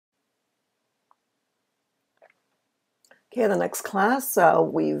Okay, the next class,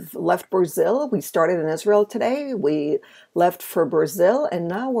 we've left Brazil. We started in Israel today. We left for Brazil, and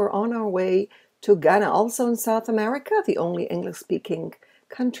now we're on our way to Ghana, also in South America, the only English-speaking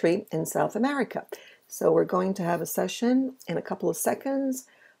country in South America. So we're going to have a session in a couple of seconds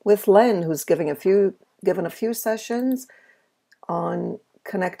with Len, who's given a few sessions on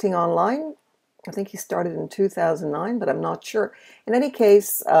connecting online. I think he started in 2009, but I'm not sure. In any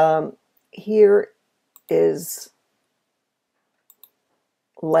case, here is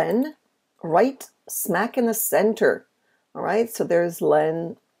Len, right smack in the center. All right, so there's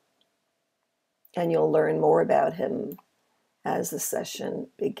Len, and you'll learn more about him as the session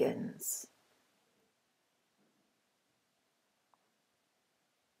begins.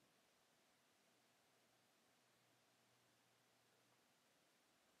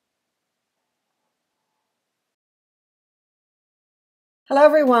 Hello,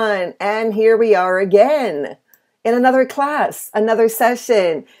 everyone, and here we are again in another class, another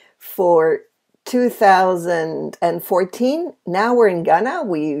session for 2014. Now we're in Ghana.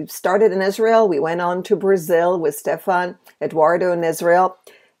 We started in Israel. We went on to Brazil with Stefan, Eduardo in Israel.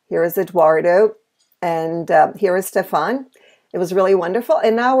 Here is Eduardo, and here is Stefan. It was really wonderful.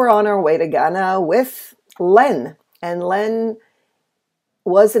 And now we're on our way to Ghana with Len. And Len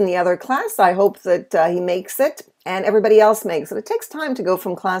was in the other class. I hope that he makes it and everybody else makes it. It takes time to go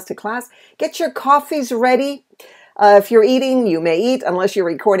from class to class. Get your coffees ready. If you're eating, you may eat. Unless you're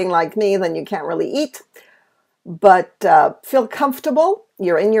recording like me, then you can't really eat. But feel comfortable.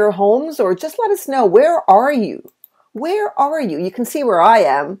 You're in your homes, or just let us know, where are you? Where are you? You can see where I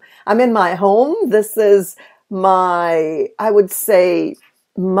am. I'm in my home. This is my, I would say,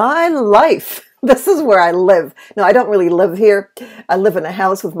 my life. This is where I live. No, I don't really live here. I live in a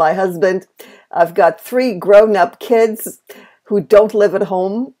house with my husband. I've got 3 grown-up kids who don't live at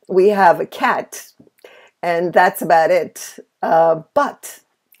home. We have a cat, and that's about it. But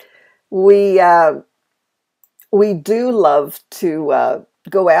we do love to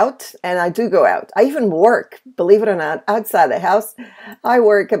go out, and I do go out. I even work, believe it or not, outside the house. I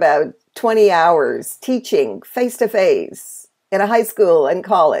work about 20 hours teaching face-to-face in a high school and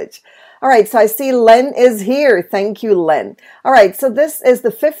college. All right, so I see Len is here. Thank you, Len. All right, so this is the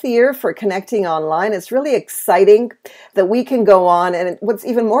 5th year for Connecting Online. It's really exciting that we can go on, and what's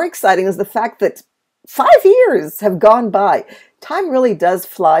even more exciting is the fact that 5 years have gone by. Time really does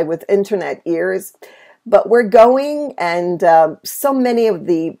fly with internet years, but we're going, and so many of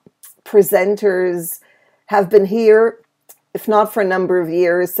the presenters have been here, if not for a number of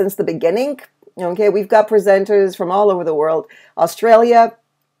years, since the beginning. Okay, we've got presenters from all over the world: Australia,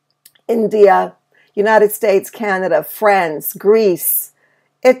 India, United States, Canada, France, Greece,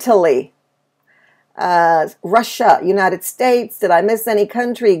 Italy, Russia, United States. Did I miss any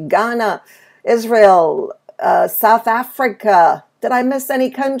country? Ghana, Israel, South Africa. Did I miss any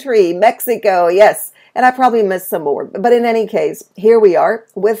country? Mexico, yes. And I probably missed some more. But in any case, here we are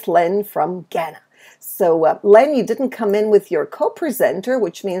with Len from Ghana. So, Len, you didn't come in with your co-presenter,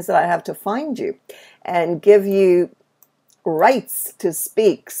 which means that I have to find you and give you rights to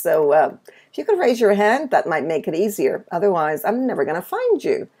speak. So if you could raise your hand, that might make it easier. Otherwise, I'm never going to find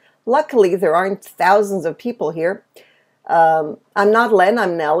you. Luckily, there aren't thousands of people here. I'm not Len,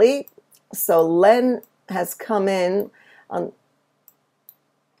 I'm Nellie. So Len has come in.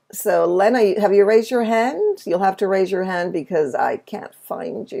 So Len, have you raised your hand? You'll have to raise your hand because I can't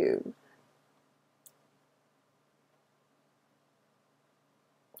find you.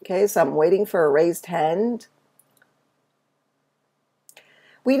 Okay, so I'm waiting for a raised hand.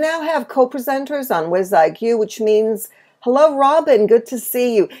 We now have co-presenters on WizIQ, which means, hello, Robin, good to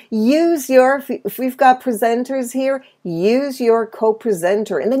see you. If we've got presenters here, use your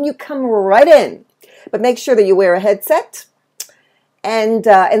co-presenter, and then you come right in. But make sure that you wear a headset, and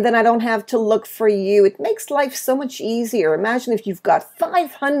then I don't have to look for you. It makes life so much easier. Imagine if you've got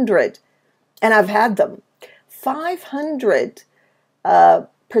 500, and I've had them, 500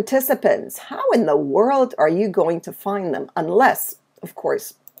 participants. How in the world are you going to find them? Unless, of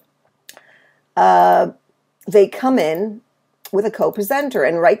course, they come in with a co-presenter.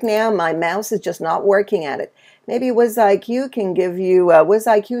 And right now, my mouse is just not working at it. Maybe WizIQ can give you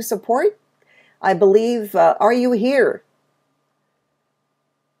WizIQ support. I believe, are you here?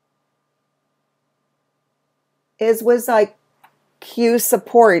 Is WizIQ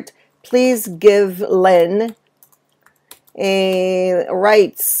support? Please give Len a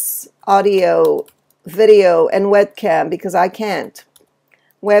rights, audio, video, and webcam, because I can't.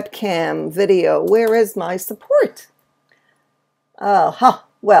 Webcam, video, where is my support?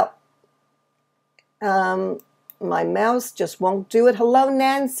 Well, my mouse just won't do it. Hello,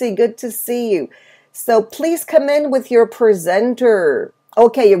 Nancy, good to see you. So please come in with your presenter.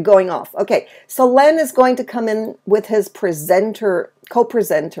 Okay, you're going off. Okay, so Len is going to come in with his presenter,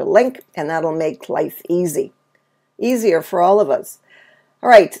 co-presenter link, and that'll make life easier for all of us. All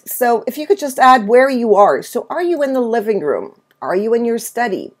right, so if you could just add where you are. So are you in the living room? Are you in your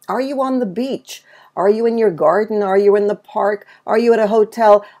study? Are you on the beach? Are you in your garden? Are you in the park? Are you at a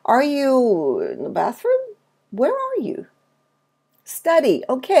hotel? Are you in the bathroom? Where are you? Study.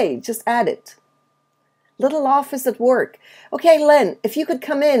 Okay, just add it. Little office at work. Okay, Len, if you could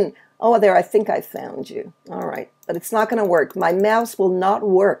come in. Oh, there, I think I found you. All right, but it's not going to work. My mouse will not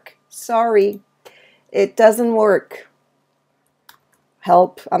work. Sorry, it doesn't work.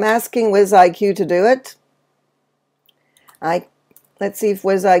 Help. I'm asking WizIQ to do it. Let's see if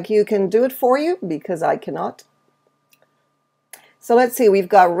WizIQ can do it for you, because I cannot. So let's see. We've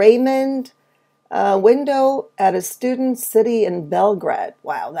got Raymond, window at a student city in Belgrade.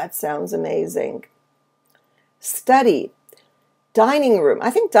 Wow, that sounds amazing. Study. Dining room.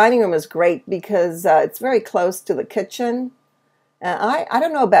 I think dining room is great because it's very close to the kitchen. I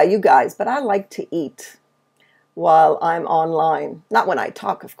don't know about you guys, but I like to eat while I'm online. Not when I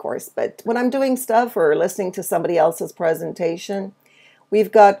talk, of course, but when I'm doing stuff or listening to somebody else's presentation.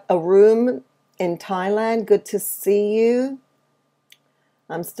 We've got a room in Thailand. Good to see you.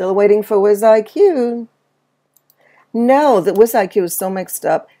 I'm still waiting for WizIQ. No, the WizIQ is so mixed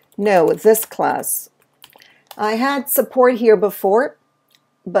up. No, this class. I had support here before,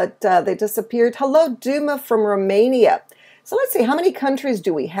 but they disappeared. Hello, Duma from Romania. So let's see, how many countries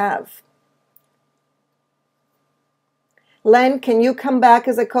do we have? Len, can you come back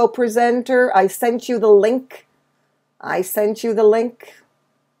as a co-presenter? I sent you the link. I sent you the link.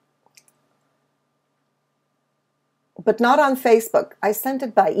 But not on Facebook. I sent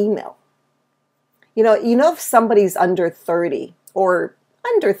it by email. You know if somebody's under 30 or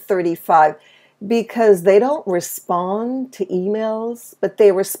under 35, because they don't respond to emails, but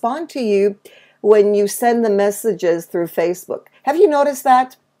they respond to you when you send the messages through Facebook. Have you noticed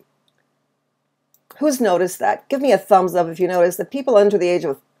that? Who's noticed that? Give me a thumbs up if you notice that people under the age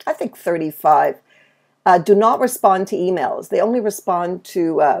of, I think, 35 do not respond to emails. They only respond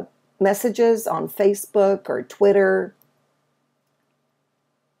to messages on Facebook or Twitter.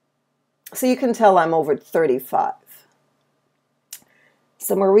 So you can tell I'm over 35.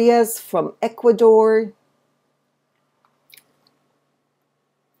 So Maria's from Ecuador.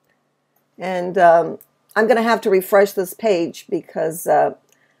 And I'm going to have to refresh this page because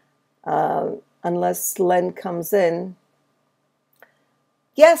unless Len comes in.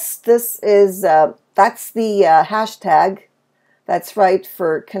 Yes, this is, that's the hashtag. That's right,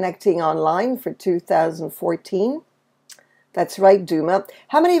 for connecting online for 2014. That's right, Duma.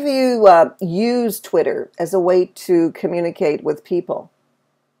 How many of you use Twitter as a way to communicate with people?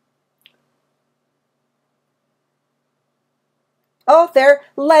 Oh, there,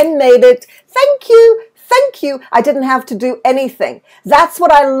 Len made it. Thank you. Thank you. I didn't have to do anything. That's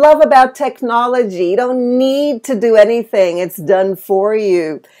what I love about technology. You don't need to do anything. It's done for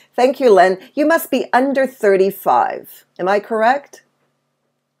you. Thank you, Len. You must be under 35. Am I correct?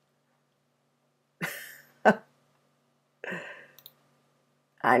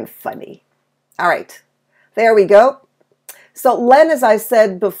 I'm funny. All right. There we go. So Len, as I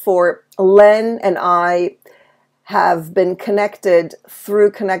said before, Len and I have been connected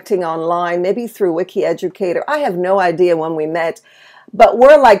through Connecting Online, maybe through Wiki Educator. I have no idea when we met, but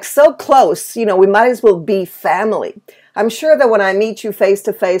we're like so close, we might as well be family. I'm sure that when I meet you face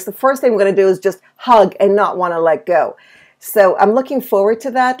to face, the first thing we're going to do is just hug and not want to let go. So I'm looking forward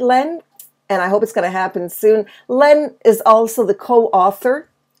to that, Len, and I hope it's going to happen soon. Len is also the co-author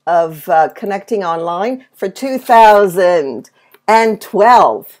of Connecting Online for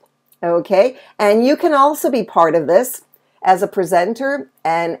 2012. Okay, and you can also be part of this as a presenter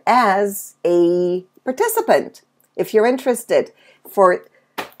and as a participant if you're interested for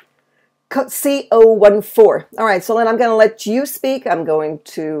CO14. All right, so then I'm going to let you speak. I'm going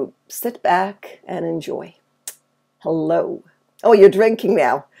to sit back and enjoy. Hello. Oh, you're drinking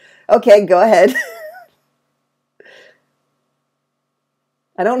now. Okay, go ahead.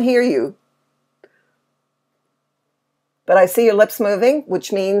 I don't hear you. But I see your lips moving,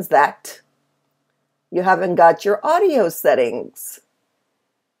 which means that you haven't got your audio settings.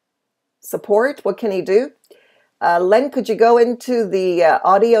 Support, what can you do? Len, could you go into the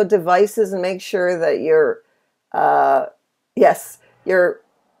audio devices and make sure that your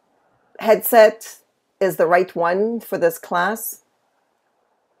headset is the right one for this class?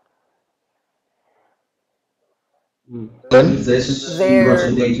 There,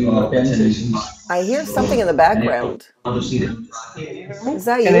 I hear something in the background. Can you hear me? Is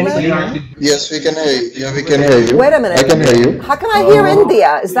that Can you, anybody Len? hear me? Yes, we can hear you. Yeah, we can hear Wait you. a I minute. can hear you. How can I hear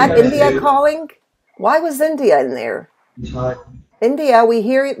India? Is that India calling? Why was India in there? India, we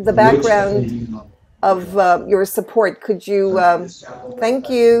hear the background of your support. Could you, thank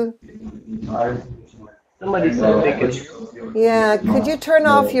you. Somebody said they could hear me. Yeah, could you turn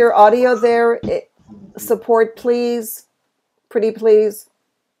off your audio there? Support, please. Pretty please.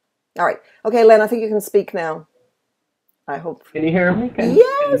 All right. Okay, Len, I think you can speak now. I hope. Can you hear me? Can anybody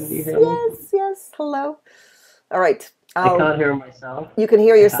Yes, hear me? yes, yes. Hello. All right. I can't hear myself. You can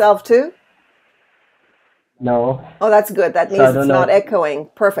hear Yeah. yourself too? No. Oh, that's good. That So I means don't it's know. not echoing.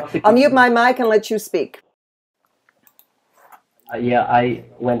 Perfect. Topic I'll is mute my mic and let you speak. Yeah, I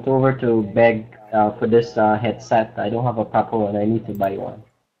went over to beg for this headset. I don't have a proper one. I need to buy one.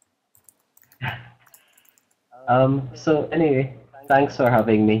 So anyway, thanks for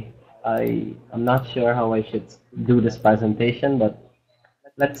having me. I'm not sure how I should do this presentation, but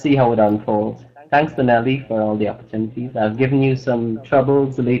let's see how it unfolds. Thanks to Nelly for all the opportunities. I've given you some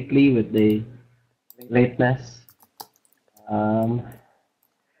troubles lately with the lateness. Um,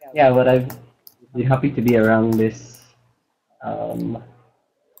 yeah, but I've been happy to be around this um,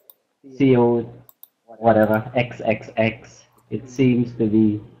 CO whatever XXX. It seems to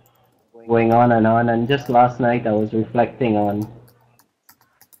be going on and on. And just last night I was reflecting on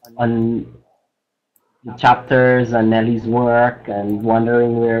the chapters and Nelly's work and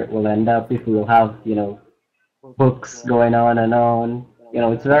wondering where it will end up if we'll have, books going on and on.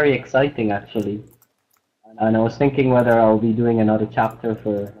 It's very exciting actually. And I was thinking whether I'll be doing another chapter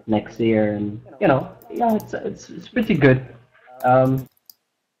for next year, and yeah, it's pretty good. Um,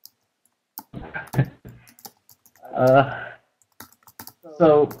 uh,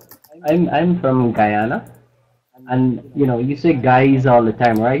 so I'm from Guyana, and you say guys all the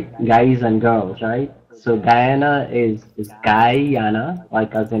time, right? Guys and girls, right? So Guyana is Guyana,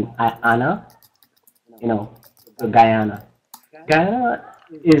 like as in Anna, so Guyana. Guyana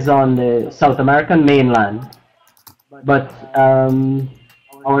is on the South American mainland, but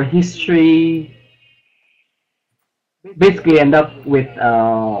our history basically end up with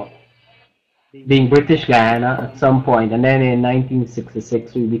being British Guyana at some point, and then in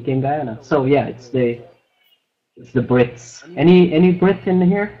 1966 we became Guyana. So yeah, it's the Brits. Any Brit in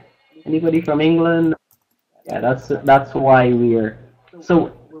here? Anybody from England? Yeah, that's why we're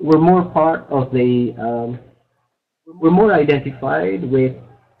more part of the we're more identified with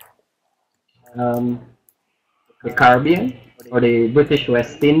um, the Caribbean or the British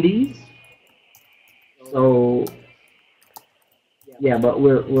West Indies. So yeah, but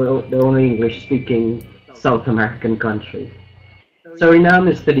we're the only English speaking South American country.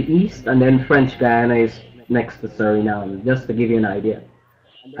 Suriname is to the east, and then French Guiana is next to Suriname, just to give you an idea.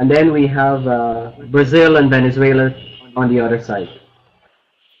 And then we have Brazil and Venezuela on the other side.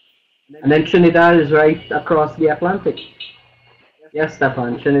 And then Trinidad is right across the Atlantic. Yes,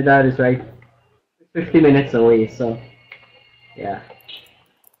 Stefan, Trinidad is right 50 minutes away, so yeah.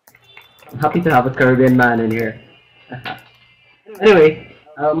 I'm happy to have a Caribbean man in here. Anyway,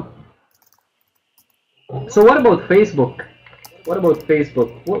 so what about Facebook? What about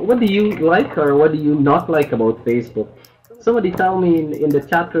Facebook? What do you like or what do you not like about Facebook? Somebody tell me in the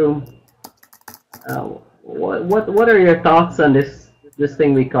chat room. What are your thoughts on this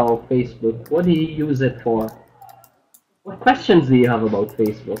thing we call Facebook? What do you use it for? What questions do you have about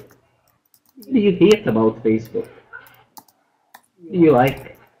Facebook? What do you hate about Facebook? What do you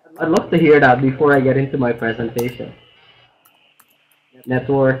like? I'd love to hear that before I get into my presentation.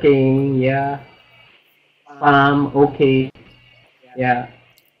 Networking, yeah. Spam, okay. Yeah.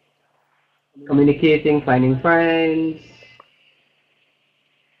 Communicating, finding friends.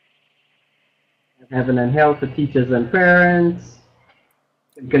 Heaven and hell for teachers and parents.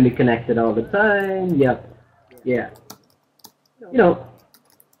 You can be connected all the time. Yep. Yeah.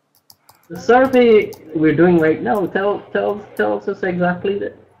 The survey we're doing right now tells us exactly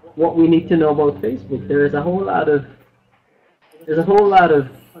what we need to know about Facebook. There's a whole lot of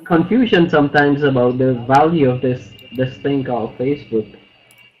confusion sometimes about the value of this thing called Facebook.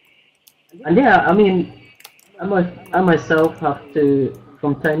 And yeah, I mean, I myself have to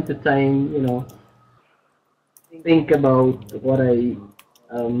from time to time, think about what I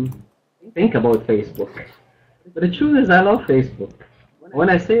think about Facebook. But the truth is, I love Facebook. When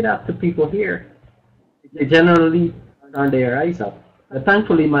I say that to people here, they generally turn their eyes up. But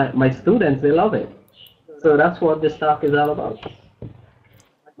thankfully, my students, they love it. So that's what this talk is all about.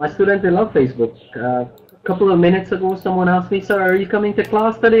 My students, they love Facebook. A couple of minutes ago, someone asked me, "Sir, are you coming to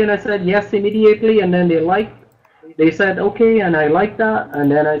class today?" And I said, "Yes," immediately. And then they said okay, and I liked that.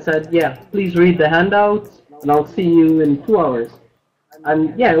 And then I said, yeah, please read the handouts, and I'll see you in 2 hours.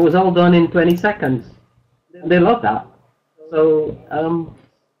 And yeah, it was all done in 20 seconds. And they loved that. So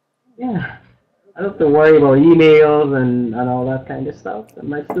yeah, I don't have to worry about emails and all that kind of stuff. And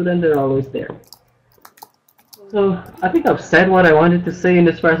my students are always there. So I think I've said what I wanted to say in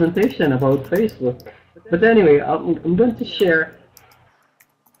this presentation about Facebook. But anyway, I'm going to share.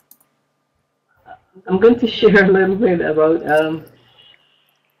 I'm going to share a little bit about.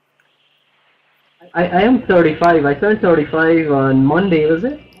 I am 35. I turned 35 on Monday. Was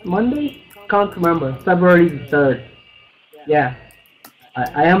it Monday? Can't remember. February 3rd. Yeah,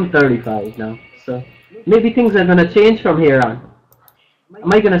 I am 35 now. So maybe things are gonna change from here on.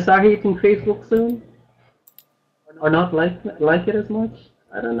 Am I gonna start hating Facebook soon, or not like it as much?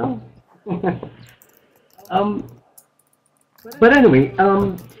 I don't know. um, but anyway,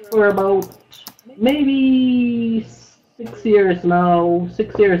 for about maybe 6 years now,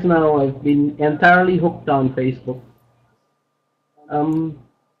 I've been entirely hooked on Facebook. I'm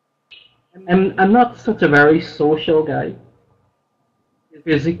not such a very social guy.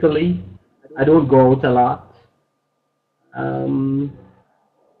 Physically, I don't go out a lot. Um,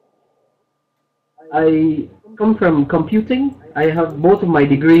 I come from computing. I have both of my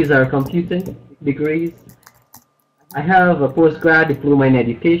degrees are computing degrees. I have a postgrad diploma in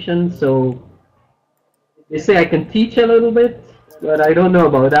education, so they say I can teach a little bit, but I don't know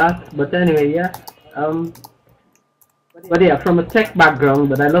about that. But anyway, yeah. But yeah, from a tech background,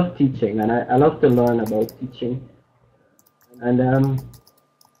 but I love teaching, and I love to learn about teaching. And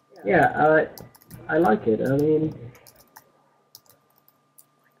yeah, I like it. I mean,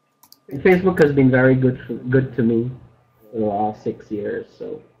 Facebook has been very good to me for the last 6 years.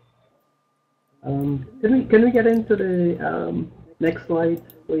 So, can we get into the next slide,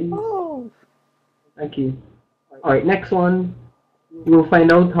 please? Oh, Thank you. All right, next one. We'll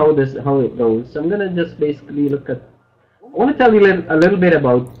find out how it goes. So I'm gonna just basically look at. I want to tell you a little bit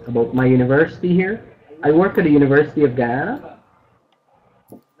about my university here. I work at the University of Guyana.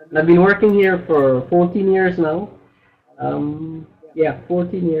 And I've been working here for 14 years now. Yeah,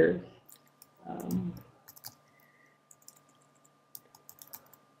 14 years. I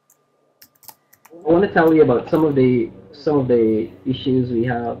want to tell you about some of the issues we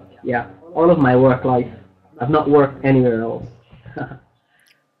have. Yeah, all of my work life. I've not worked anywhere else.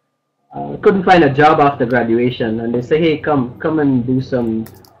 Couldn't find a job after graduation, and they say, "Hey, come and do some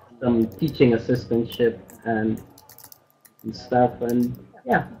teaching assistantship and stuff." And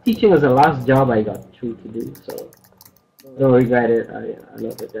yeah, teaching was the last job I got through to do, so don't regret it. I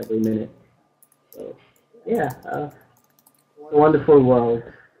love it every minute. So yeah, it's a wonderful world.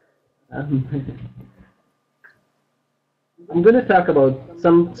 I'm going to talk about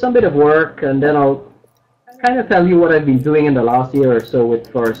some bit of work, and then I'll kind of tell you what I've been doing in the last year or so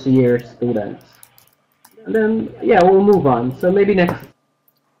with first-year students. And then, yeah, we'll move on. So maybe next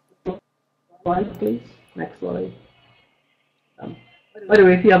slide, please. Next slide. By the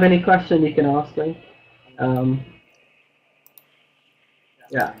way, if you have any question, you can ask me.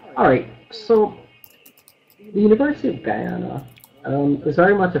 Yeah, all right. So the University of Guyana is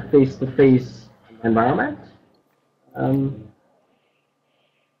very much a face-to-face environment.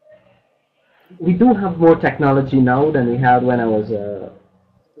 We do have more technology now than we had when I was a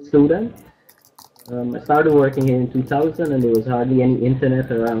student. I started working here in 2000, and there was hardly any internet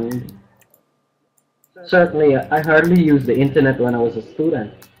around. Certainly, I hardly used the internet when I was a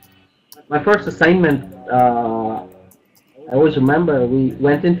student. My first assignment, I always remember, we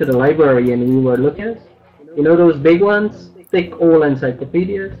went into the library and we were looking at, you know, those big ones, thick old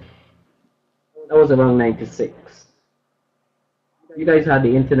encyclopedias. That was around 96. You guys had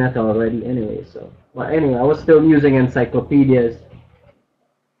the internet already anyway, so. Well, anyway, I was still using encyclopedias.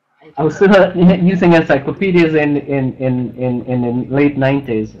 I was still using encyclopedias in the late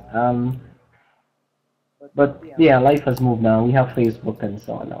 90s. But yeah, life has moved now. We have Facebook and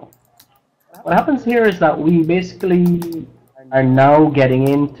so on now. What happens here is that we basically are now getting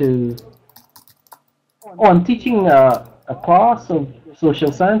into. Oh, I'm teaching a class of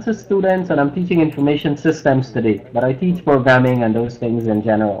social sciences students, and I'm teaching information systems today. But I teach programming and those things in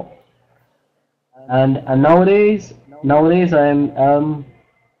general. And nowadays I'm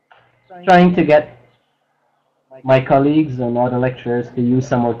trying to get my colleagues and other lecturers to use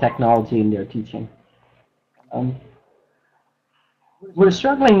some more technology in their teaching. We're a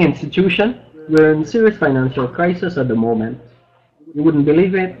struggling institution. We're in serious financial crisis at the moment. You wouldn't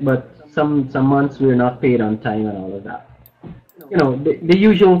believe it, but some months we're not paid on time and all of that. You know, the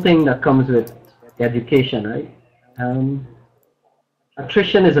usual thing that comes with education, right?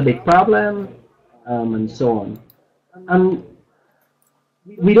 Attrition is a big problem, and so on. And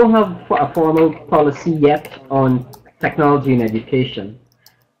we don't have a formal policy yet on technology in education.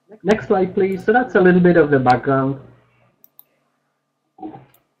 Next slide, please. So that's a little bit of the background.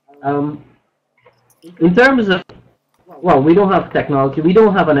 Um, in terms of, well, we don't have technology. We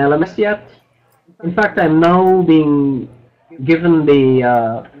don't have an LMS yet. In fact, I'm now being given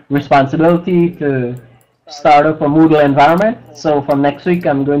the responsibility to start up a Moodle environment. So from next week,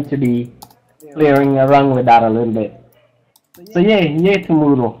 I'm going to be playing around with that a little bit. So yay to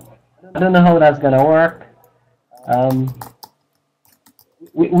Moodle. I don't know how that's gonna work. Um,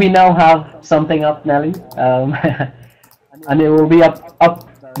 we now have something up, Nelly, and it will be up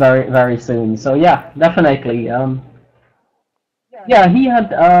very soon. So yeah, definitely. Yeah, he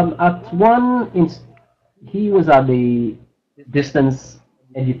had at he was at the distance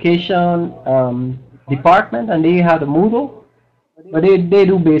education department, and they had a Moodle, but they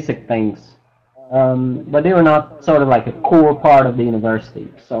do basic things. But they were not sort of like a core part of the university.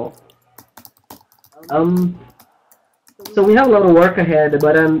 Um, so we have a lot of work ahead,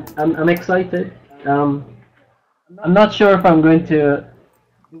 but I'm excited. I'm not sure if I'm going to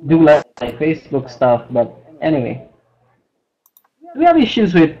do like Facebook stuff, but anyway, we have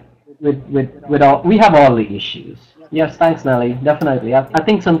issues with all. We have all the issues. Yes, thanks, Nelly. Definitely. I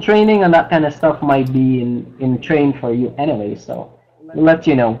think some training and that kind of stuff might be in train for you anyway. So we'll let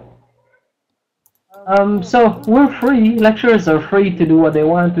you know. So we're free. Lecturers are free to do what they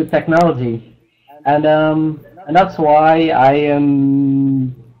want with technology, and that's why I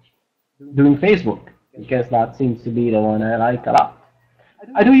am doing Facebook, because that seems to be the one I like a lot.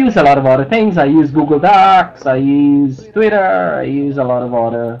 I do use a lot of other things. I use Google Docs. I use Twitter. I use a lot of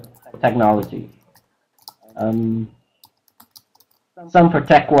other technology. Some for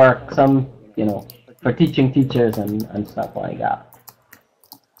tech work. Some, for teaching teachers and stuff like that.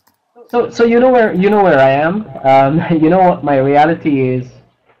 So you know where I am. You know what my reality is,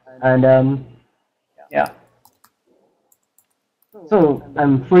 and yeah. So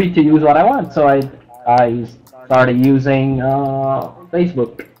I'm free to use what I want. So I started using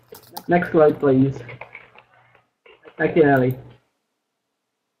Facebook. Next slide, please. Thank you, Nelly.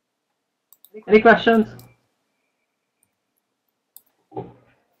 Any questions?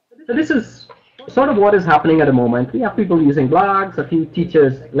 So this is sort of what is happening at the moment. We have people using blogs. A few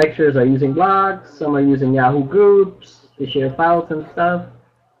lecturers are using blogs. Some are using Yahoo groups to share files and stuff.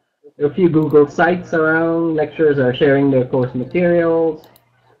 There are a few Google sites around. Lecturers are sharing their course materials.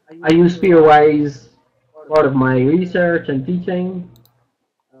 I use Peerwise part of my research and teaching.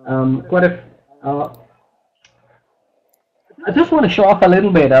 I just want to show off a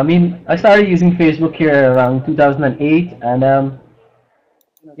little bit. I mean, I started using Facebook here around 2008, and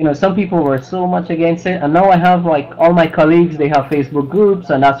some people were so much against it, and now I have like all my colleagues, they have Facebook groups,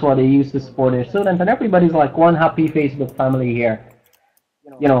 and that's what they use to support their students, and everybody's like one happy Facebook family here.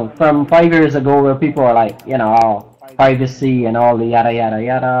 From 5 years ago, where people are like, privacy and all the yada yada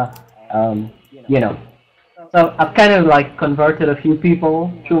yada. So I've kind of like converted a few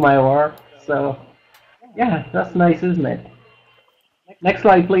people through my work. So yeah, that's nice, isn't it? Next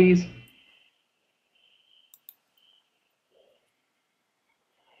slide, please.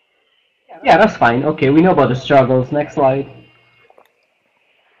 Yeah, that's fine. Okay, we know about the struggles. Next slide.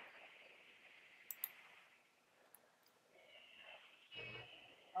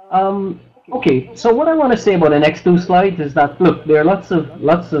 Okay, so what I want to say about the next two slides is that, look, there are lots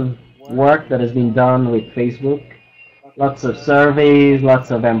of work that has been done with Facebook, lots of surveys,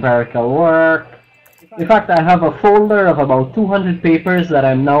 lots of empirical work. In fact, I have a folder of about 200 papers that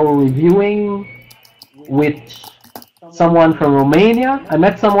I'm now reviewing with someone from Romania. I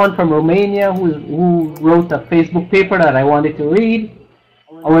met someone from Romania who wrote a Facebook paper that I wanted to read,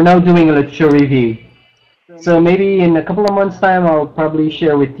 and we're now doing a literature review. So maybe in a couple of months' time, I'll probably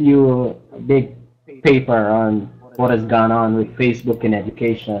share with you a big paper on what has gone on with Facebook in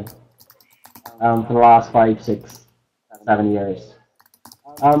education for the last 5, 6, 7 years.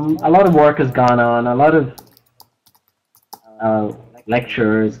 A lot of work has gone on. A lot of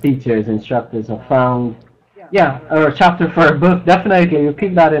lecturers, teachers, instructors have found, or a chapter for a book. Definitely, you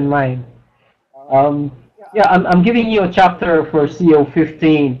keep that in mind. Yeah, I'm giving you a chapter for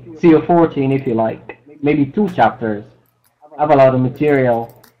CO15, CO14 if you like. Maybe 2 chapters. I have a lot of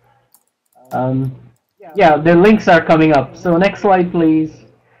material. Yeah, the links are coming up. So next slide, please.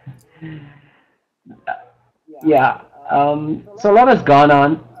 Yeah. So a lot has gone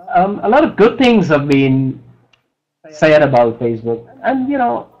on. A lot of good things have been said about Facebook, and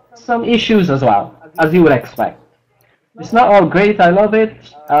some issues as well, as you would expect. It's not all great. I love it,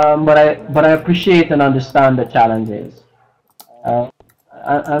 but I appreciate and understand the challenges.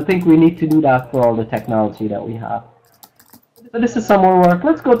 I think we need to do that for all the technology that we have. So this is some more work.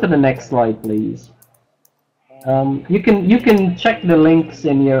 Let's go to the next slide, please. You can check the links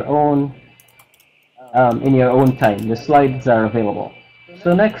in your own time. The slides are available.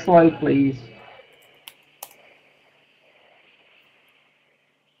 So next slide, please.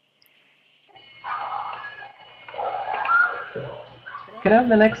 Can I have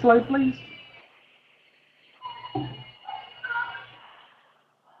the next slide, please?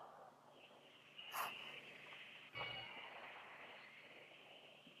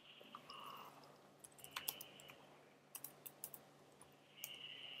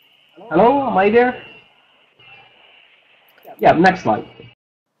 Hello, am I there? Yeah, next slide.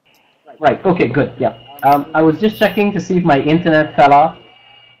 Right, okay, good, yeah. I was just checking to see if my internet fell off.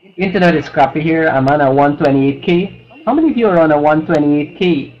 Internet is crappy here. I'm on a 128K. How many of you are on a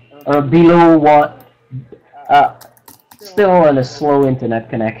 128K or below what? Still on a slow internet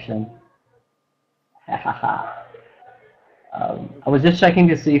connection. I was just checking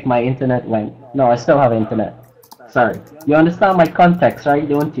to see if my internet went. No, I still have internet. Sorry. You understand my context, right?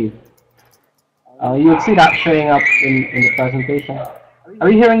 Don't you? You'll see that showing up in the presentation. Are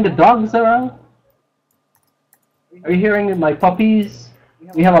you hearing the dogs around? Are you hearing my puppies?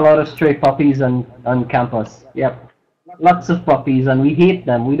 We have a lot of stray puppies on campus. Yep. Lots of puppies, and we hate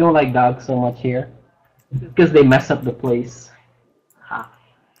them. We don't like dogs so much here because they mess up the place. Ha.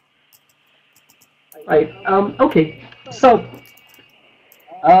 Right. Okay. So,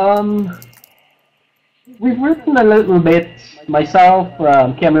 we've written a little bit. Myself,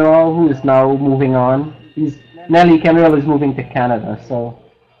 Kemirol, who is now moving on. Kemirol is moving to Canada. So,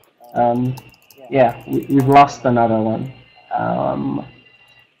 yeah, we've lost another one.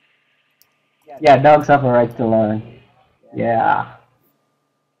 Yeah, dogs have a right to learn. Yeah.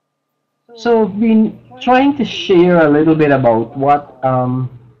 So, I've been trying to share a little bit about what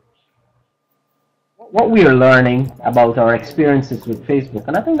we are learning about our experiences with Facebook,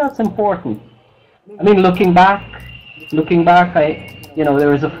 and I think that's important. I mean, looking back, there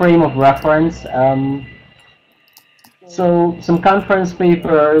was a frame of reference. So some conference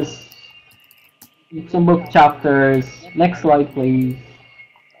papers, some book chapters. Next slide, please.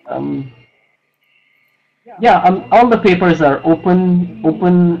 Yeah, all the papers are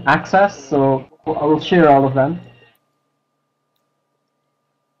open access, so I will share all of them.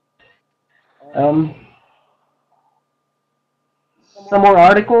 Some more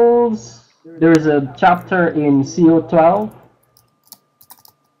articles. There is a chapter in CO12.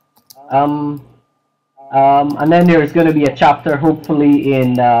 And then there's going to be a chapter, hopefully,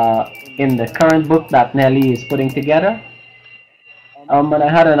 in the current book that Nelly is putting together. And I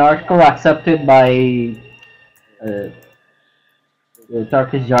had an article accepted by the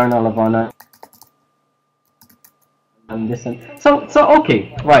Turkish Journal of Honor. So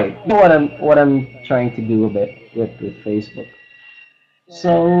okay, right. You know what I'm trying to do a bit with Facebook.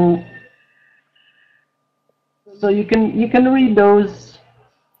 So you can read those.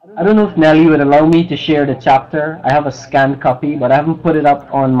 I don't know if Nelly would allow me to share the chapter. I have a scanned copy, but I haven't put it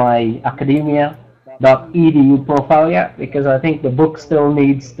up on my academia.edu profile yet because I think the book still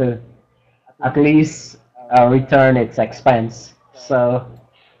needs to at least return its expense. So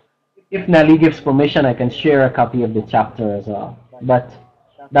if Nelly gives permission, I can share a copy of the chapter as well. But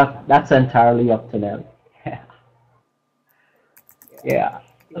that's entirely up to Nelly. Yeah.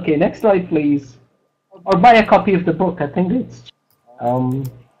 Okay, next slide, please. Or buy a copy of the book. I think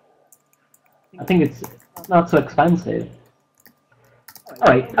it's not so expensive. All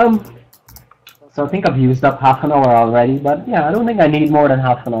right. So I think I've used up half an hour already, but yeah, I don't think I need more than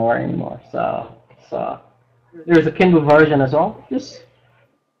half an hour anymore. So there's a Kindle version as well. Just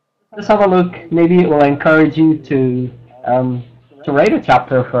have a look. Maybe it will encourage you to write a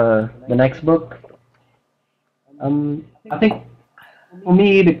chapter for the next book. I think for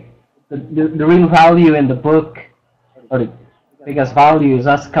me the real value in the book, or the biggest value, is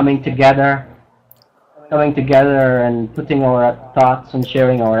us coming together and putting our thoughts and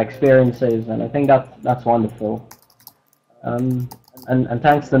sharing our experiences, and I think that's wonderful. And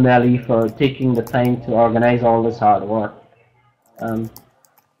thanks to Nelly for taking the time to organize all this hard work.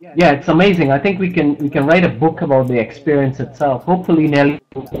 Yeah, it's amazing. I think we can write a book about the experience itself. Hopefully, Nelly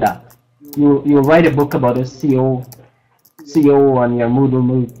will do that. You'll write a book about a CO on your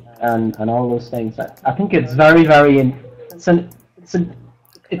Moodle and all those things. I think it's very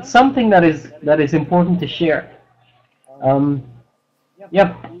it's something that is important to share.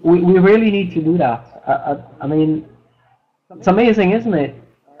 Yeah, we really need to do that. I mean, it's amazing, isn't it?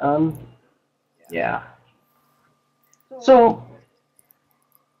 Yeah. So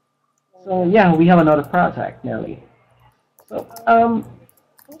yeah, we have another project, Nelly. So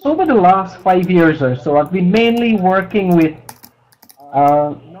over the last 5 years or so, I've been mainly working with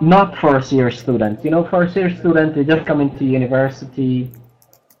Not first year students. You know, first year students, they just come into university.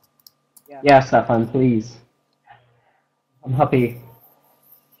 Yeah, Stefan, please. I'm happy.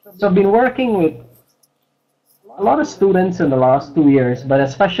 So I've been working with a lot of students in the last 2 years, but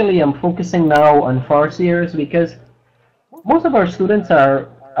especially I'm focusing now on first years because most of our students are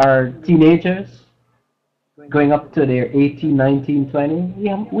teenagers going up to their 18, 19,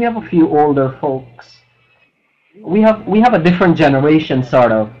 20. We have a few older folks. We have a different generation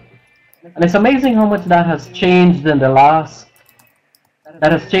sort of. And it's amazing how much that has changed in the last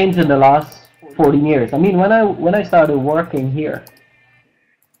 14 years. I mean, when I started working here,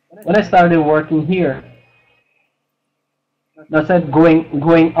 when I started working here, I said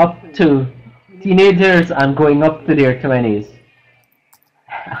going up to teenagers and going up to their 20s.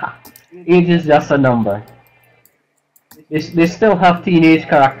 Age is just a number. They still have teenage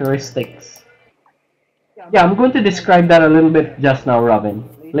characteristics. Yeah, I'm going to describe that a little bit just now, Robin.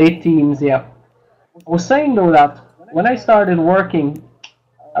 Late teens, yeah. I was saying though that when I started working,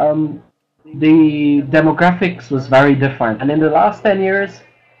 um, the demographics was very different, and in the last 10 years,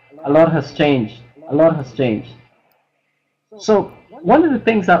 a lot has changed. A lot has changed. So one of the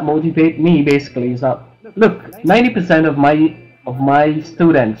things that motivate me basically is that look, 90% of my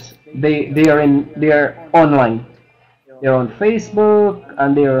students they are online. They're on Facebook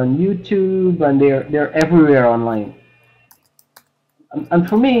and they're on YouTube and they're everywhere online. And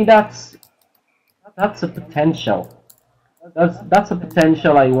for me, that's a potential. That's a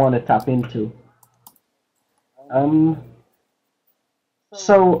potential I want to tap into. Um,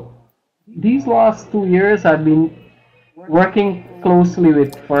 so these last 2 years, I've been working closely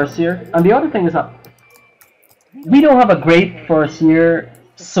with first year, and the other thing is that we don't have a great first year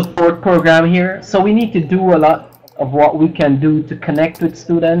support program here, so we need to do a lot of what we can do to connect with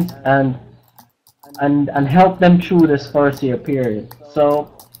students and help them through this first year period. So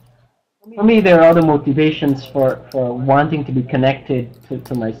for me, there are other motivations for wanting to be connected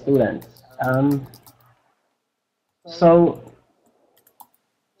to my students. So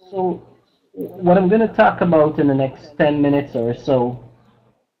so what I'm going to talk about in the next 10 minutes or so,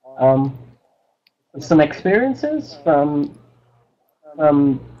 um, is some experiences from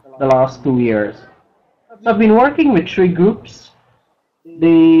the last 2 years. So I've been working with three groups.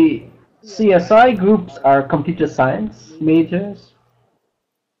 The CSI groups are computer science majors.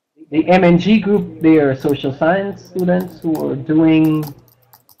 The MNG group, they are social science students who are doing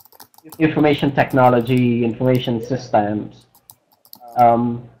information technology, information systems.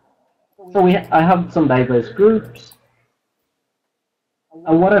 Um, I have some diverse groups,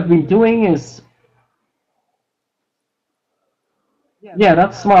 and what I've been doing is, yeah,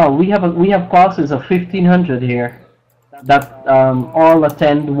 that's small. We have classes of 1,500 here that all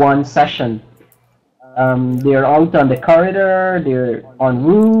attend one session. They're out on the corridor, they're on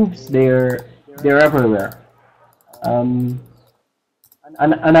roofs, they're everywhere. Um,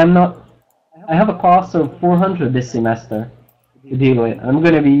 and I'm not. I have a class of 400 this semester to deal with. I'm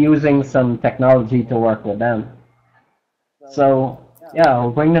going to be using some technology to work with them. So yeah,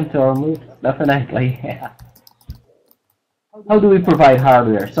 I'll bring them to our roofs definitely. How do we provide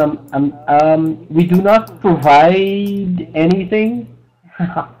hardware? We do not provide anything.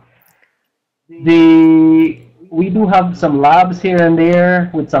 We do have some labs here and there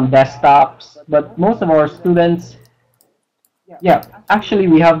with some desktops, but most of our students, yeah, actually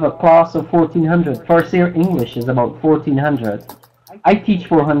we have a class of 1,400. First year English is about 1,400. I teach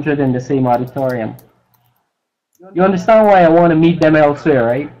 400 in the same auditorium. You understand why I want to meet them elsewhere,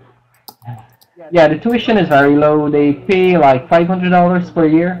 right? Yeah, the tuition is very low. They pay like $500 per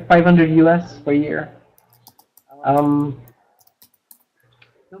year, 500 US per year. Um,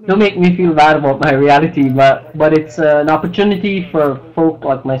 don't make me feel bad about my reality, but it's an opportunity for folk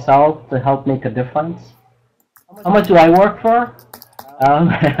like myself to help make a difference. How much do I work for?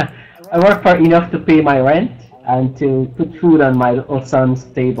 I work for enough to pay my rent and to put food on my little son's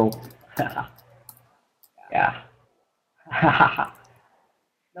table. Yeah.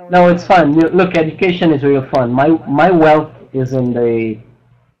 No, it's fun. Look, education is real fun. My wealth is um,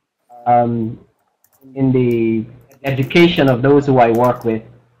 in the education of those who I work with.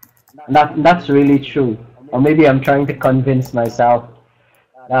 And that's really true. Or maybe I'm trying to convince myself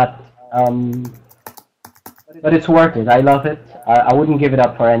that, but it's worth it. I love it. I wouldn't give it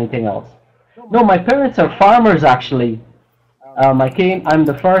up for anything else. No, my parents are farmers actually. I'm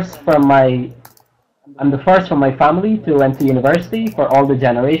the first from my family to enter university for all the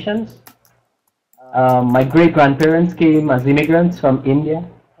generations. My great grandparents came as immigrants from India.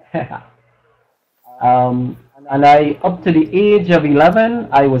 And up to the age of 11,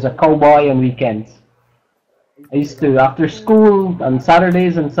 I was a cowboy on weekends. I used to, after school, on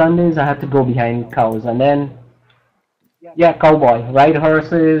Saturdays and Sundays, I had to go behind cows. And then, yeah, cowboy, ride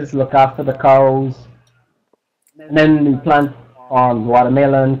horses, look after the cows. And then we plant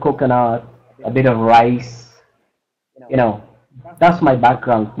watermelon, coconut, a bit of rice. You know, that's my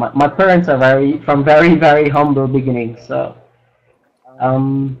background. My parents are from very humble beginnings. So,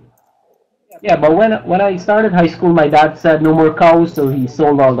 um, yeah, but when I started high school, my dad said no more cows, so he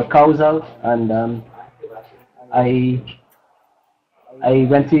sold all the cows out, and I I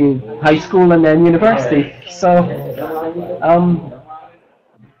went to high school and then university. So, um,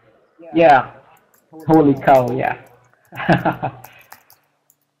 yeah, holy cow, yeah.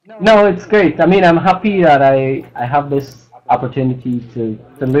 No, it's great. I mean, I'm happy that I have this opportunity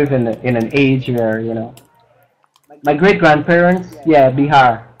to live in an age where, my great grandparents, yeah,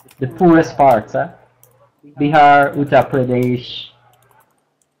 Bihar, the poorest parts, huh? Bihar, Uttar Pradesh,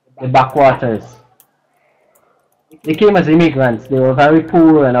 the backwaters. They came as immigrants. They were very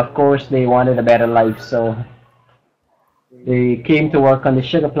poor, and of course, they wanted a better life. So they came to work on the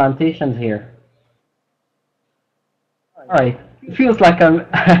sugar plantations here. All right, it feels like I'm.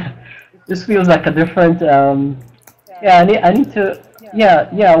 This feels like a different. Yeah, I need to. Yeah,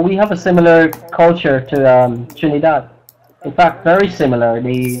 yeah, we have a similar culture to Trinidad. In fact, very similar.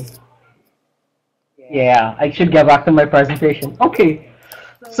 Yeah, I should get back to my presentation. Okay,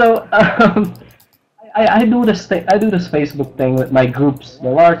 so I do this Facebook thing with my groups, the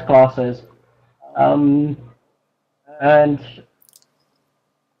large classes, um, and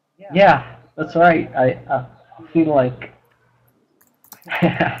yeah, that's right. I feel like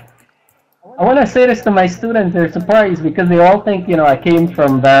I want to say this to my students. They're surprised because they all think I came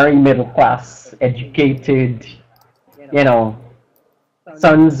from very middle class, educated, you know,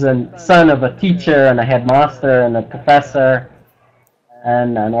 son of a teacher and a headmaster and a professor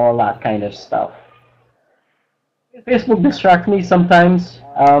and all that kind of stuff. Facebook distracts me sometimes,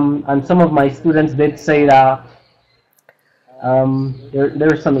 and some of my students did say that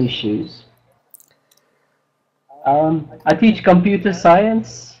there are some issues. I teach computer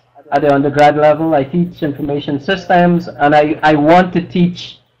science at the undergrad level. I teach information systems, and I want to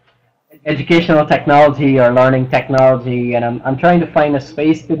teach educational technology or learning technology, and I'm trying to find a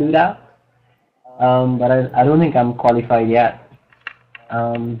space to do that. But I don't think I'm qualified yet.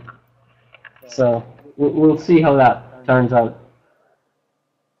 Um, so we'll see how that turns out.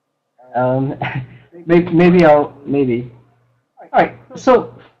 Um, maybe. All right.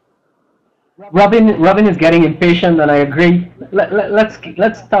 So Robin is getting impatient, and I agree.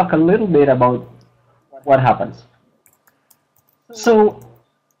 Let's talk a little bit about what happens. So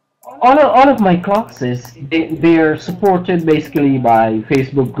all of my classes they are supported basically by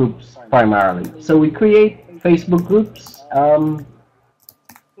Facebook groups primarily. So we create Facebook groups,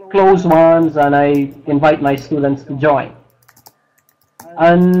 close ones, and I invite my students to join.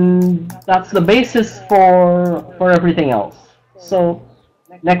 And that's the basis for everything else. So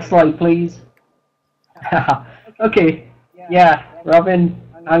next slide, please. Okay, yeah, Robin,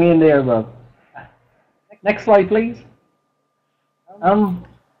 hang in there, bro. Next slide, please. Um,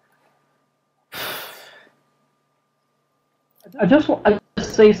 I just want to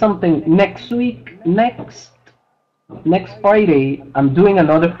say something. Next Friday, I'm doing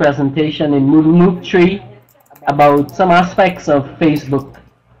another presentation in Moodle 3 about some aspects of Facebook.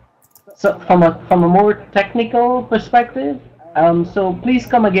 So from a more technical perspective. So please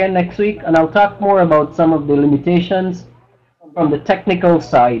come again next week, and I'll talk more about some of the limitations from the technical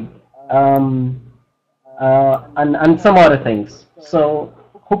side, and some other things. So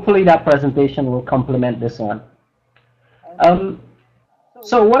hopefully that presentation will complement this one.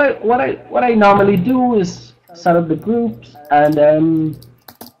 So what I normally do is set up the groups, and a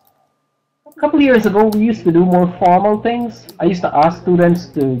couple of years ago we used to do more formal things. I used to ask students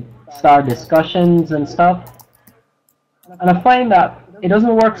to start discussions and stuff, and I find that it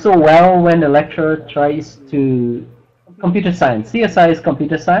doesn't work so well when the lecturer tries to computer science. CSI is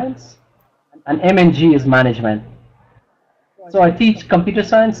computer science, and MNG is management. So I teach computer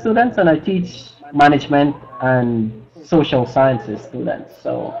science students, and I teach management and social sciences students.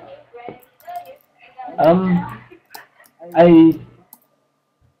 So I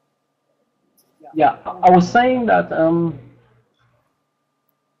I was saying that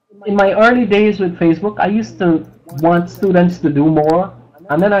in my early days with Facebook, I used to want students to do more,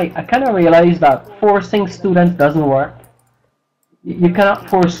 and then I kind of realized that forcing students doesn't work. You cannot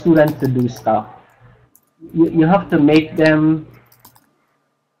force students to do stuff. You have to make them,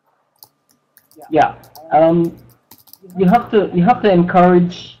 yeah. You have to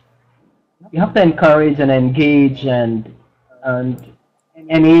encourage and engage and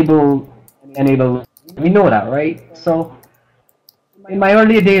enable We know that, right? So in my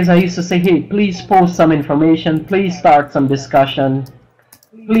earlier days, I used to say, hey, please post some information, please start some discussion,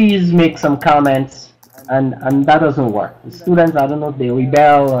 please make some comments, and that doesn't work. The students, I don't know if they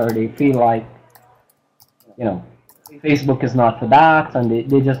rebel or they feel like, you know, Facebook is not for that, and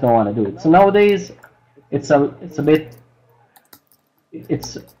they just don't want to do it. So nowadays, it's a bit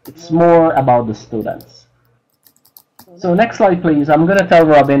it's more about the students. So next slide, please. I'm gonna tell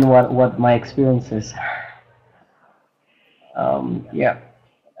Robin what my experience is. Yeah.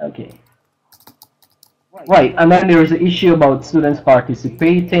 Okay. Right, and then there's the issue about students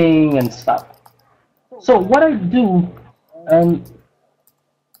participating and stuff. So what I do, um,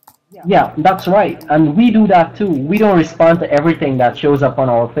 yeah, that's right, and we do that too. We don't respond to everything that shows up on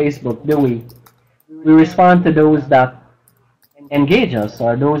our Facebook, do we? We respond to those that engage us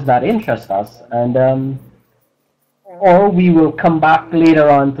or those that interest us, and or we will come back later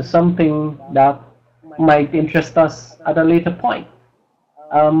on to something that might interest us at a later point.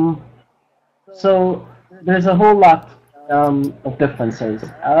 Um, so there's a whole lot of differences.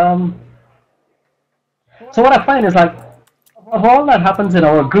 So what I find is like of all that happens in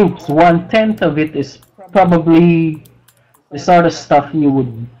our groups, 1/10 of it is probably the sort of stuff you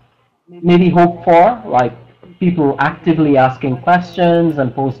would maybe hope for, like people actively asking questions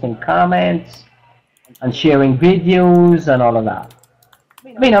and posting comments and sharing videos and all of that.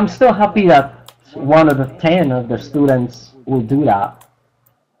 I mean, I'm still happy that 1 out of 10 of the students will do that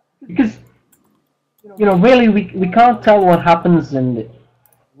because really we can't tell what happens in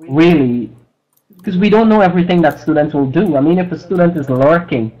really because we don't know everything that students will do. I mean, if a student is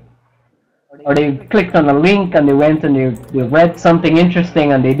lurking or they clicked on a link and they went and they read something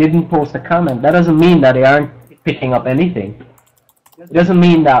interesting and they didn't post a comment, that doesn't mean that they aren't picking up anything. It doesn't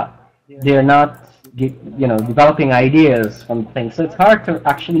mean that they're not developing ideas from things. So it's hard to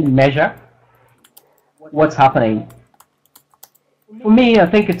actually measure what's happening. For me, I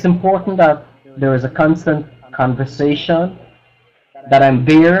think it's important that there is a constant conversation, that I'm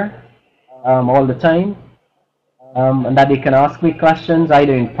there all the time, and that they can ask me questions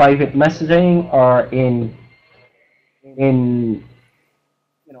either in private messaging or in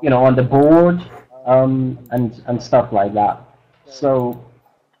on the board and stuff like that. So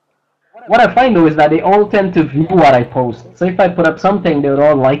what I find though is that they all tend to view what I post. So if I put up something, they would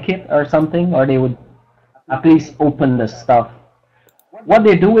all like it or something, or they would at least open the stuff. What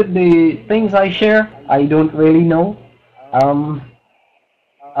they do with the things I share, I don't really know.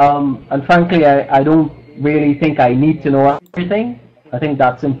 And frankly, I don't really think I need to know everything. I think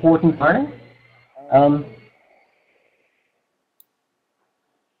that's important learning. Um,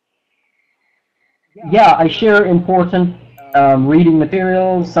 yeah, I share important reading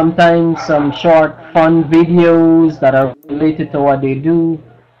materials, sometimes some short, fun videos that are related to what they do.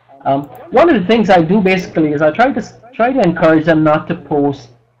 One of the things I do basically is I try to encourage them not to post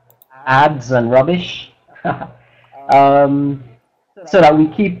ads and rubbish, so that we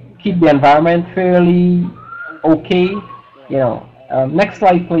keep the environment fairly okay. Next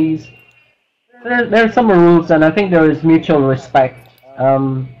slide, please. There are some rules, and I think there is mutual respect.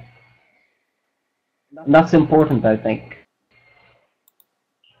 And that's important, I think.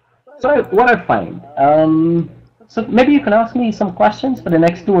 So what I find, so maybe you can ask me some questions for the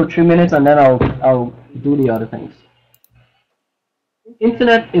next 2 or 3 minutes, and then I'll do the other things.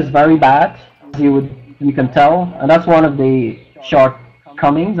 Internet is very bad, as you can tell, and that's one of the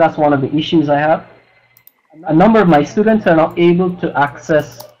shortcomings. That's one of the issues I have. A number of my students are not able to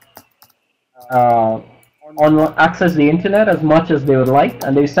access the internet as much as they would like,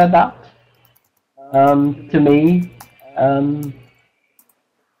 and they said that to me.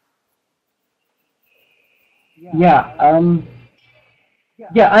 Yeah, I'm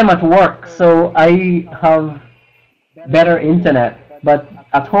at work, so I have better internet. But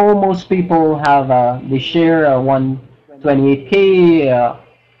at home, most people have they share a 128K,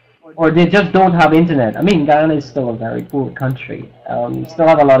 or they just don't have internet. I mean, Ghana is still a very poor country. We still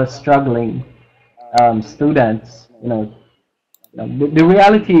have a lot of struggling students. The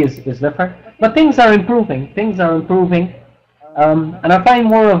reality is different, but things are improving. Things are improving. And I find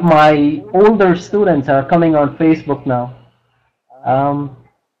more of my older students are coming on Facebook now.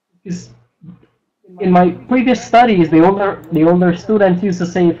 Because in my previous studies, the older students used to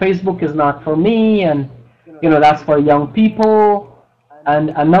say Facebook is not for me, and that's for young people.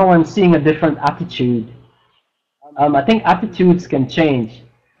 And now I'm seeing a different attitude. I think attitudes can change.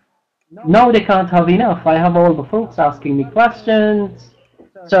 Now they can't have enough. I have all the folks asking me questions.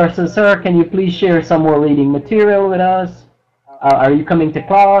 Sir, can you please share some more reading material with us? Are you coming to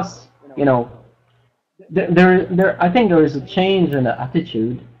class? I think there is a change in the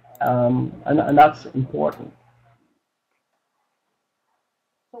attitude. and that's important.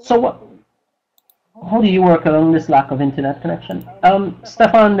 So how do you work around this lack of internet connection?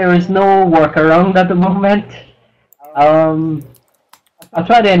 Stefan, there is no workaround at the moment. Um, I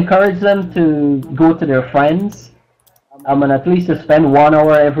try to encourage them to go to their friends, and at least to spend 1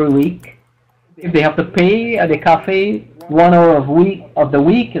 hour every week. If they have to pay at the cafe, 1 hour of the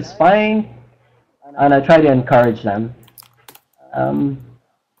week is fine, and I try to encourage them.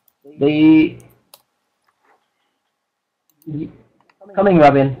 They coming,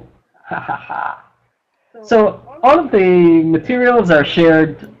 Robin. So all of the materials are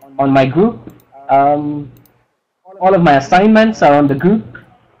shared on my group. All of my assignments are on the group.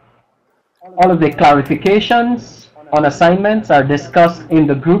 All of the clarifications on assignments are discussed in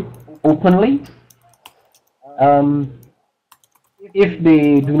the group openly. If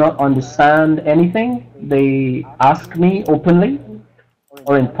they do not understand anything, they ask me openly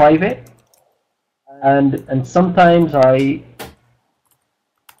or in private. And sometimes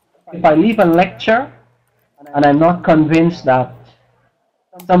if I leave a lecture and I'm not convinced that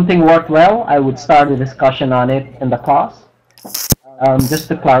something worked well, I would start a discussion on it in the class, just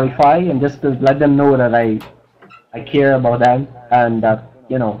to clarify and just to let them know that I care about them and that,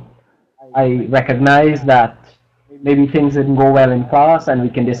 I recognize that maybe things didn't go well in class and we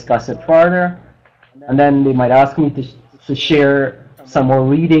can discuss it further. And then they might ask me to share some more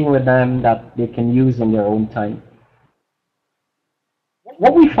reading with them that they can use in their own time.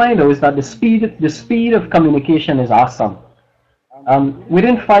 What we find though is that the speed of communication is awesome.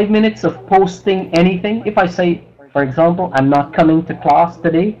 Within 5 minutes of posting anything, if I say, for example, I'm not coming to class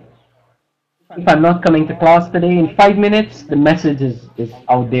today, if I'm not coming to class today, in 5 minutes the message is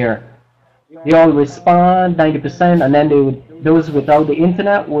out there. They all respond 90%, and then those without the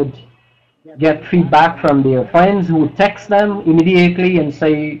internet would get feedback from their friends who would text them immediately and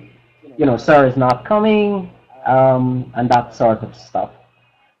say, sir is not coming, and that sort of stuff.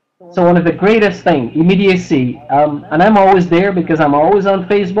 So one of the greatest things, immediacy, and I'm always there because I'm always on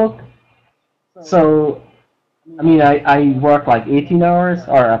Facebook. So, I mean, I work like 18 hours,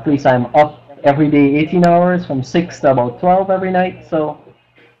 or at least I'm up every day 18 hours from 6 to about 12 every night. So,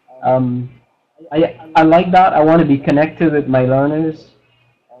 I like that. I want to be connected with my learners.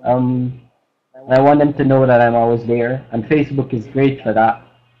 I want them to know that I'm always there, and Facebook is great for that.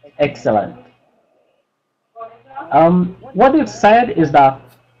 Excellent. What they've said is that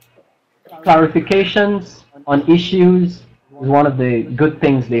clarifications on issues is one of the good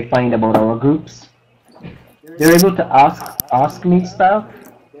things they find about our groups. They're able to ask me stuff.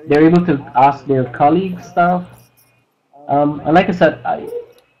 They're able to ask their colleagues stuff. And like I said,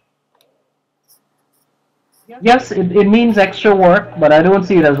 yes, it means extra work, but I don't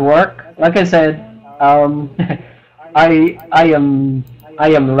see it as work. Like I said, I am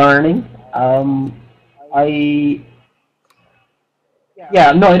learning.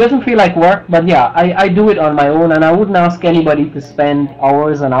 Yeah, no, it doesn't feel like work, but yeah, I do it on my own, and I wouldn't ask anybody to spend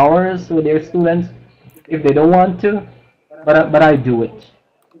hours and hours with their students if they don't want to, but I do it.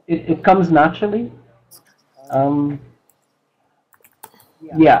 It comes naturally.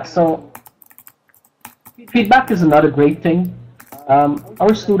 Yeah, so feedback is another great thing.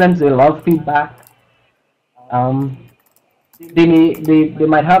 Our students, they love feedback. They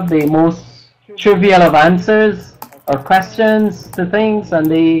might have the most trivial of answers or questions to things, and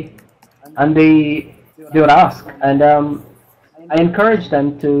they would ask, and I encourage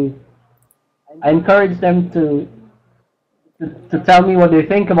them to tell me what they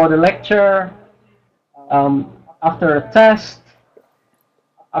think about the lecture. After a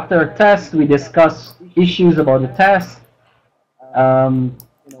test, we discuss issues about the test.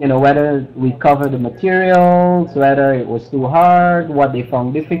 Whether we cover the materials, whether it was too hard, what they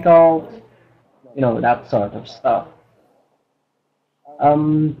found difficult, that sort of stuff.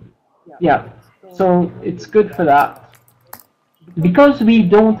 Yeah, so it's good for that. Because we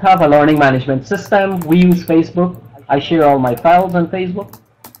don't have a learning management system, we use Facebook. I share all my files on Facebook,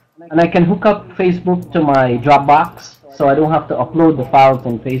 and I can hook up Facebook to my Dropbox, so I don't have to upload the files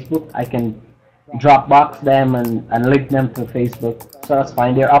in Facebook. I can Dropbox them and link them to Facebook, so that's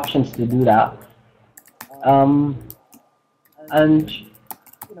fine. There are options to do that. And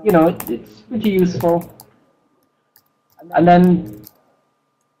it's pretty useful. And then,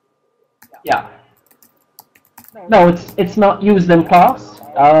 yeah. No, it's not used in class.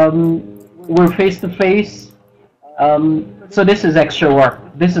 We're face to face. So this is extra work.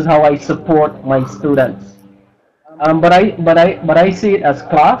 This is how I support my students. But I see it as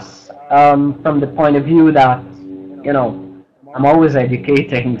class, from the point of view that I'm always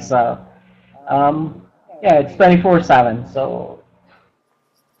educating. So yeah, it's 24/7. So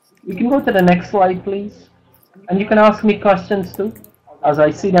We can go to the next slide, please. And you can ask me questions too. As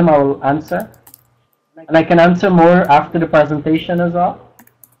I see them, I will answer. And I can answer more after the presentation as well.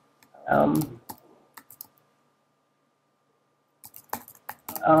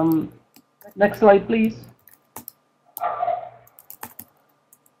 Next slide, please.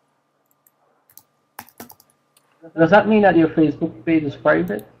 Does that mean that your Facebook page is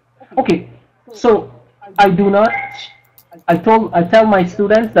private? Okay, so I do not. I tell my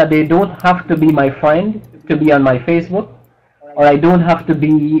students that they don't have to be my friend to be on my Facebook, or I don't have to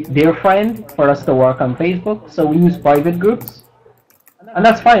be their friend for us to work on Facebook. So we use private groups, and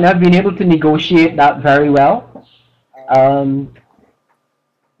that's fine. I've been able to negotiate that very well.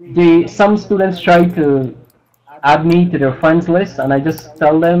 Some students try to add me to their friends list, and I just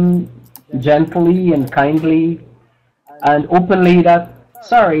tell them gently and kindly and openly that,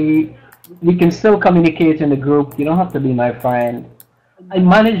 sorry, we can still communicate in the group. You don't have to be my friend. I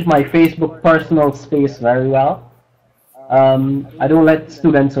manage my Facebook personal space very well. I don't let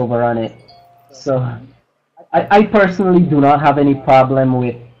students overrun it. So I personally do not have any problem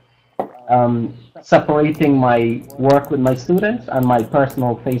with separating my work with my students and my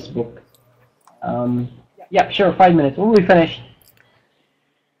personal Facebook. Yeah, sure, 5 minutes. When we finish.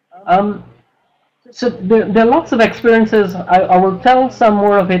 So there are lots of experiences. I will tell some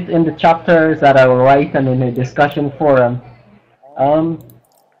more of it in the chapters that I will write and in the discussion forum.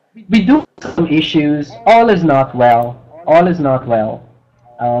 We do have some issues. All is not well. All is not well.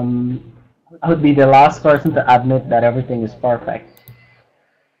 I would be the last person to admit that everything is perfect.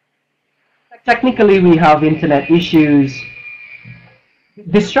 Technically, we have internet issues.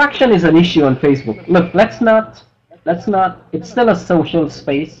 Distraction is an issue on Facebook. Look, let's not, it's still a social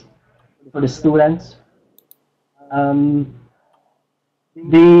space for the students. Even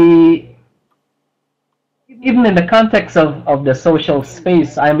in the context of the social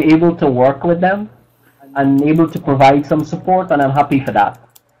space, I'm able to work with them. I'm able to provide some support, and I'm happy for that.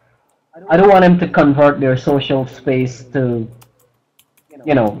 I don't want them to convert their social space to,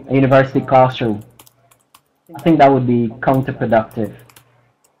 a university classroom. I think that would be counterproductive.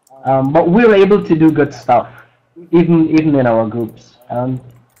 But we're able to do good stuff, even in our groups.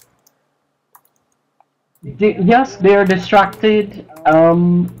 Yes, they're distracted,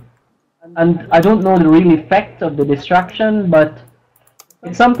 and I don't know the real effect of the distraction, but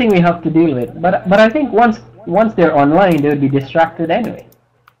it's something we have to deal with. But I think once they're online, they'll be distracted anyway.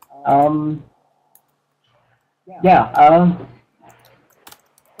 Yeah.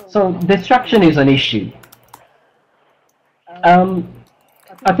 So distraction is an issue.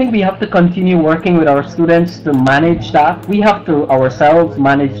 I think we have to continue working with our students to manage that. We have to ourselves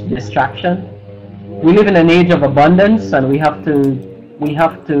manage distraction. We live in an age of abundance, and we have to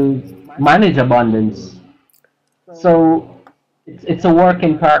manage abundance. So it's a work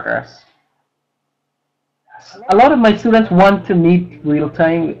in progress. A lot of my students want to meet real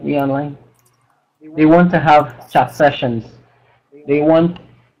time with me online. They want to have chat sessions. They want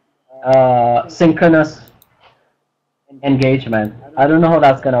synchronous engagement. I don't know how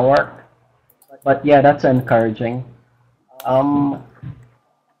that's gonna work, but yeah, that's encouraging.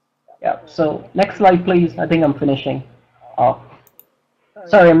 Yeah. So next slide, please. I think I'm finishing. Oh,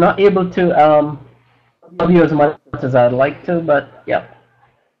 sorry, I'm not able to tell you as much as I'd like to, but yeah.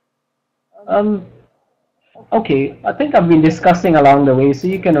 Okay, I think I've been discussing along the way, so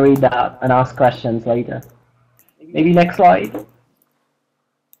you can read that and ask questions later. Maybe next slide.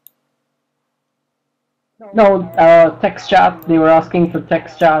 No, text chat. They were asking for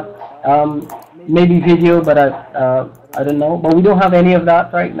text chat. Maybe video, but I don't know. But we don't have any of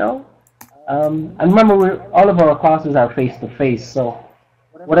that right now. And remember, all of our classes are face to face. So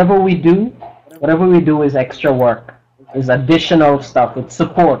whatever we do is extra work. Is additional stuff. It's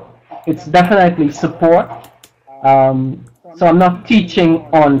support. It's definitely support. So I'm not teaching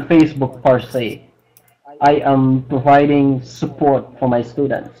on Facebook per se. I am providing support for my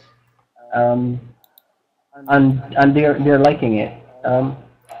students. And they're liking it.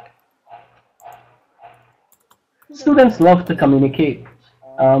 Students love to communicate.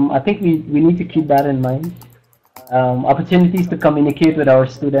 I think we need to keep that in mind. Opportunities to communicate with our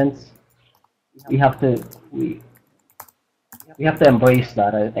students. We have to embrace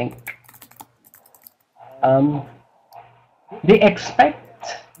that, I think. They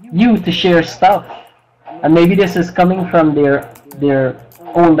expect you to share stuff, and maybe this is coming from their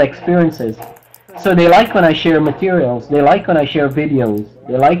old experiences. So they like when I share materials, they like when I share videos,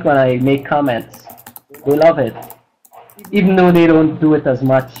 they like when I make comments. They love it, even though they don't do it as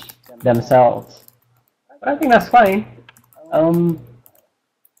much themselves. But I think that's fine.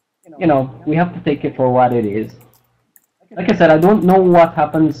 We have to take it for what it is. like I said, I don't know what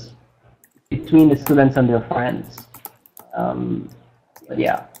happens between the students and their friends. But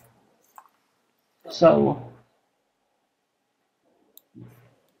yeah, so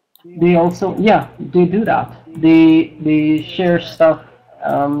they also, yeah, they do that. They share stuff.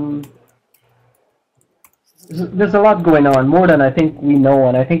 Um, there's a lot going on, more than I think we know,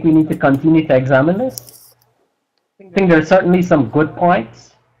 and I think we need to continue to examine this. I think there's certainly some good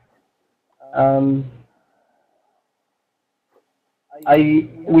points. Um,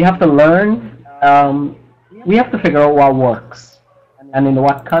 we have to learn. We have to figure out what works and in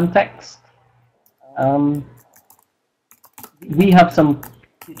what context. Um, we have some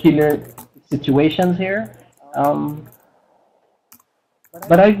killer situations here.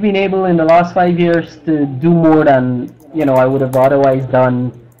 But I've been able in the last 5 years to do more than I would have otherwise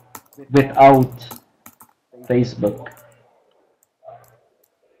done without Facebook.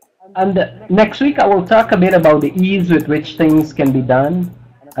 And next week I will talk a bit about the ease with which things can be done,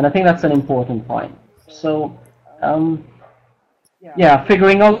 and I think that's an important point. So, yeah,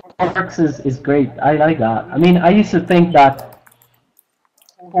 figuring out what works is great. I like that. I mean, I used to think that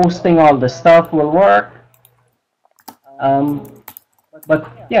posting all the stuff will work,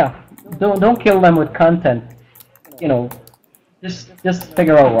 but yeah, don't kill them with content. You know, just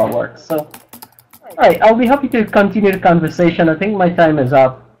figure out what works. So, all right, I'll be happy to continue the conversation. I think my time is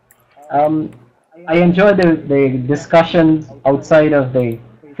up. I enjoyed the discussions outside of the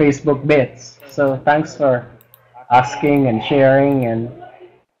Facebook bits. So thanks for asking and sharing, and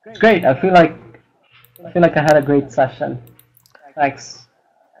it's great. I feel like I had a great session. Thanks.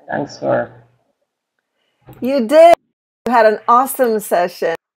 Thanks for. You did. You had an awesome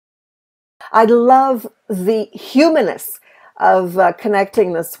session. I love the humanness of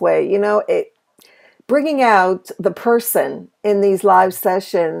connecting this way. Bringing out the person in these live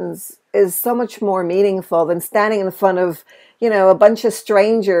sessions is so much more meaningful than standing in front of, a bunch of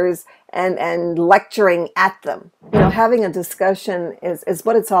strangers and lecturing at them. Having a discussion is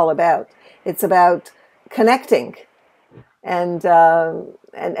what it's all about. It's about connecting and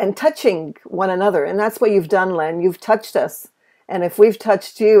touching one another. And that's what you've done, Len. You've touched us. And if we've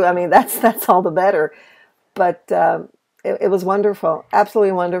touched you, I mean, that's all the better. But it was wonderful,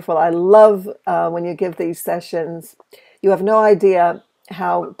 absolutely wonderful. I love when you give these sessions. You have no idea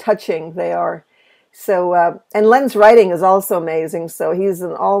how touching they are. So, and Len's writing is also amazing. So he's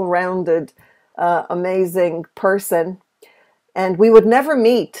an all-rounded, amazing person. And we would never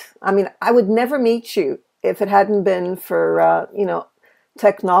meet. I mean, I would never meet you if it hadn't been for,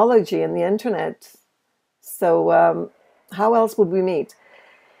 technology and the internet. So how else would we meet?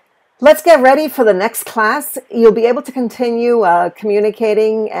 Let's get ready for the next class. You'll be able to continue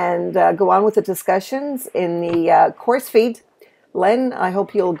communicating and go on with the discussions in the course feed. Len, I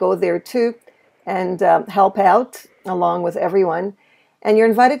hope you'll go there too and help out along with everyone. And you're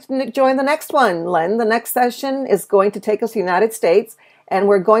invited to join the next one, Len. The next session is going to take us to the United States, and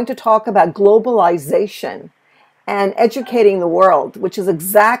we're going to talk about globalization and educating the world, which is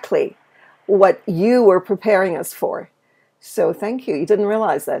exactly what you were preparing us for. So thank you. You didn't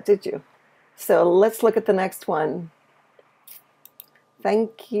realize that, did you? So let's look at the next one.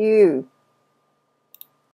 Thank you.